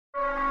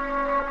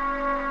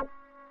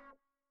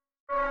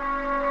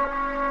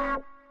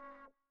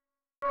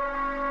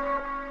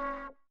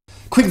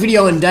Quick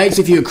video on dates.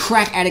 If you're a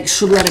crack addict,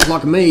 sugar addict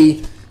like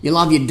me, you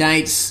love your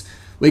dates.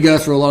 We go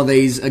through a lot of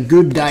these. A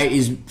good date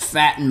is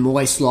fat and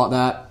moist like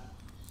that.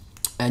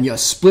 And you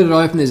split it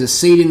open, there's a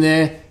seed in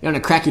there. You don't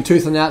want to crack your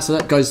tooth on that, so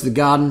that goes to the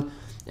garden.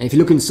 And if you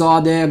look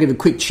inside there, I'll give a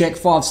quick check,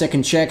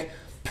 5-second check.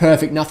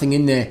 Perfect, nothing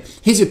in there.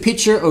 Here's a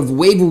picture of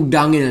weevil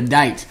dung in a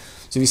date.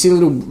 So if you see a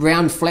little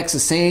round flecks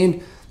of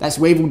sand, that's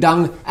weevil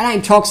dung. It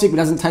ain't toxic, but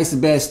doesn't taste the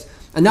best.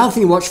 Another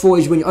thing to watch for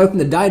is when you open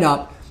the date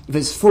up, if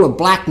it's full of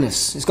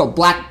blackness, it's got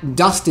black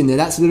dust in there,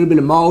 that's a little bit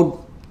of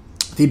mold.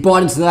 If you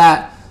bite into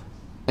that,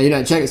 and you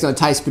don't check, it's going to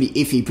taste pretty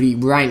iffy, pretty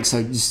rank,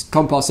 so just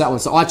compost that one.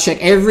 So I check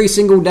every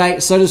single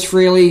date, so does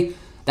Freely.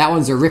 That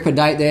one's a ripper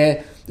date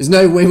there. There's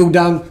no weevil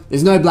dung,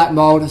 there's no black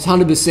mold, it's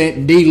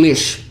 100%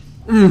 delish.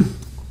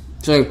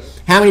 So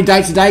how many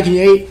dates a day can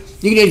you eat?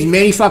 You can eat as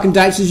many fucking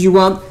dates as you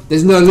want,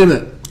 there's no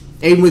limit.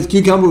 Even with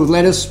cucumber, with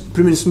lettuce, put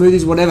them in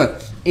smoothies, whatever.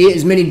 Eat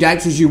as many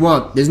dates as you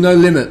want, there's no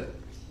limit.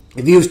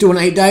 If you still want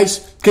to eat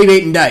dates, keep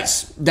eating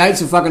dates. Dates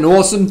are fucking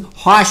awesome,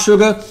 high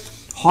sugar,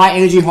 high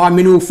energy, high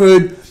mineral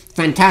food.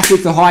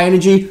 Fantastic for high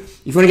energy.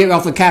 If you want to get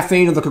off the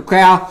caffeine or the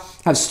cacao,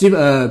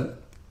 have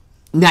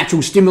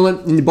natural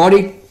stimulant in the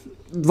body.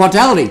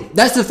 Vitality.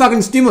 That's the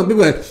fucking stimulant.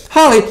 People go,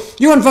 Harley,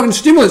 you're on fucking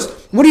stimulants.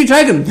 What are you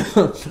taking?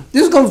 This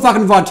is called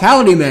fucking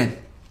vitality, man.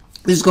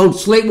 This is called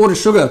sleep, water,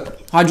 sugar.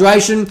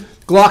 Hydration,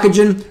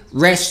 glycogen,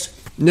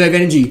 rest, nerve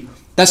energy.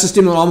 That's the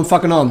stimulant I'm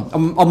fucking on.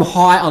 I'm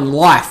high on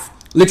life.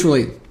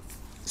 Literally.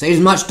 So eat as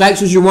much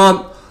dates as you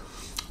want.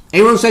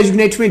 Anyone who says you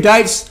can eat too many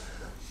dates,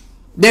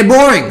 they're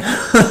boring.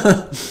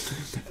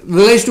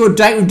 Release to a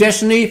date with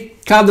destiny.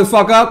 Carb the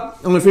fuck up.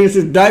 I'm going to finish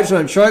this date so I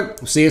don't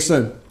choke. See you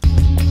soon.